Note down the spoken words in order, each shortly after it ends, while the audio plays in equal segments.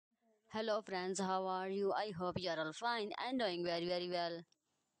Hello friends, how are you? I hope you are all fine and doing very well.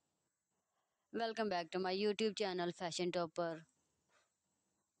 Welcome back to my YouTube channel Fashion Topper.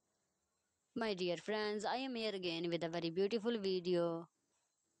 My dear friends, I am here again with a very beautiful video.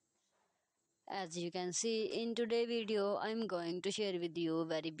 As you can see in today's video, I am going to share with you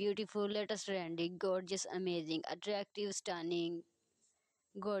very beautiful, latest trendy, gorgeous, amazing, attractive, stunning,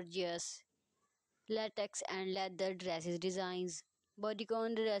 gorgeous latex and leather dresses designs,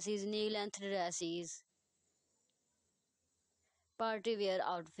 bodycone dresses, knee length dresses, party wear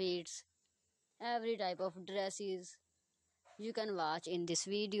outfits, every type of dresses you can watch in this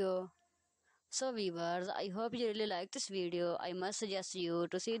video. So viewers, I hope you really like this video. I must suggest you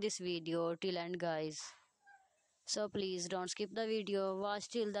to see this video till end guys. So please don't skip the video, watch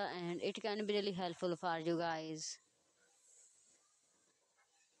till the end. It can be really helpful for you guys.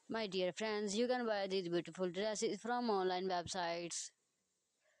 My dear friends, you can buy these beautiful dresses from online websites.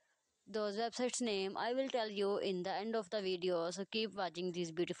 Those websites name I will tell you in the end of the video. So keep watching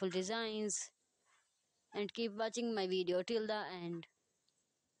these beautiful designs and keep watching my video till the end.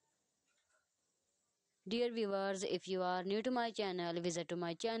 Dear viewers, if you are new to my channel, visit to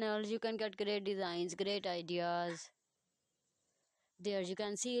my channel. You can get great designs, great ideas. There you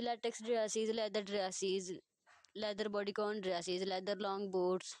can see latex dresses, leather bodycon dresses, leather long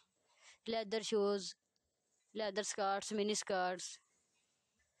boots, leather shoes, leather skirts, mini skirts,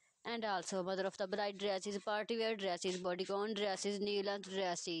 and also mother of the bride dresses, party wear dresses, bodycon dresses, knee length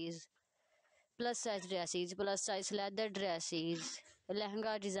dresses, plus size leather dresses,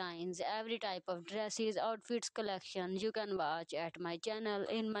 lehenga designs, every type of dresses, outfits collection you can watch at my channel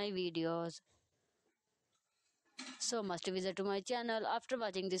in my videos. So must visit to my channel after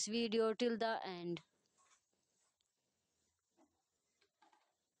watching this video till the end.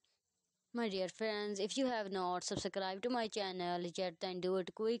 My dear friends, if you have not subscribed to my channel yet, then do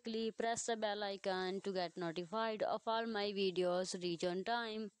it quickly. Press the bell icon to get notified of all my videos reach on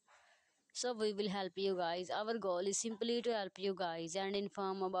time. So we will help you guys. Our goal is simply to help you guys and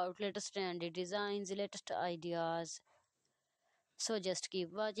inform about latest trendy designs, latest ideas. So just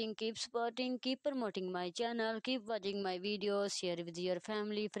keep watching, keep supporting, keep promoting my channel, keep watching my videos, share with your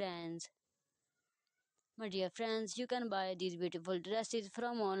family, friends. My dear friends, you can buy these beautiful dresses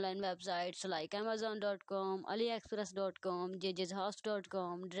from online websites like Amazon.com, AliExpress.com,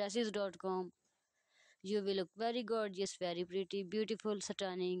 JJsHouse.com, Dresses.com. You will look very gorgeous, very pretty, beautiful,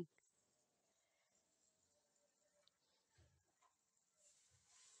 stunning.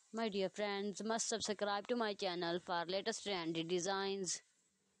 My dear friends, must subscribe to my channel for latest trendy designs.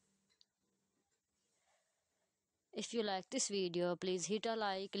 If you like this video, please hit a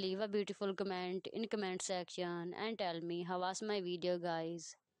like, leave a beautiful comment in comment section and tell me how was my video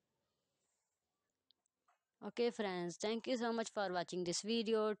guys. Okay friends, thank you so much for watching this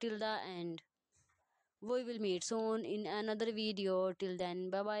video till the end. We will meet soon in another video. Till then,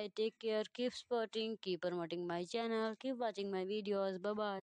 bye bye, take care, keep supporting, keep promoting my channel, keep watching my videos, bye bye.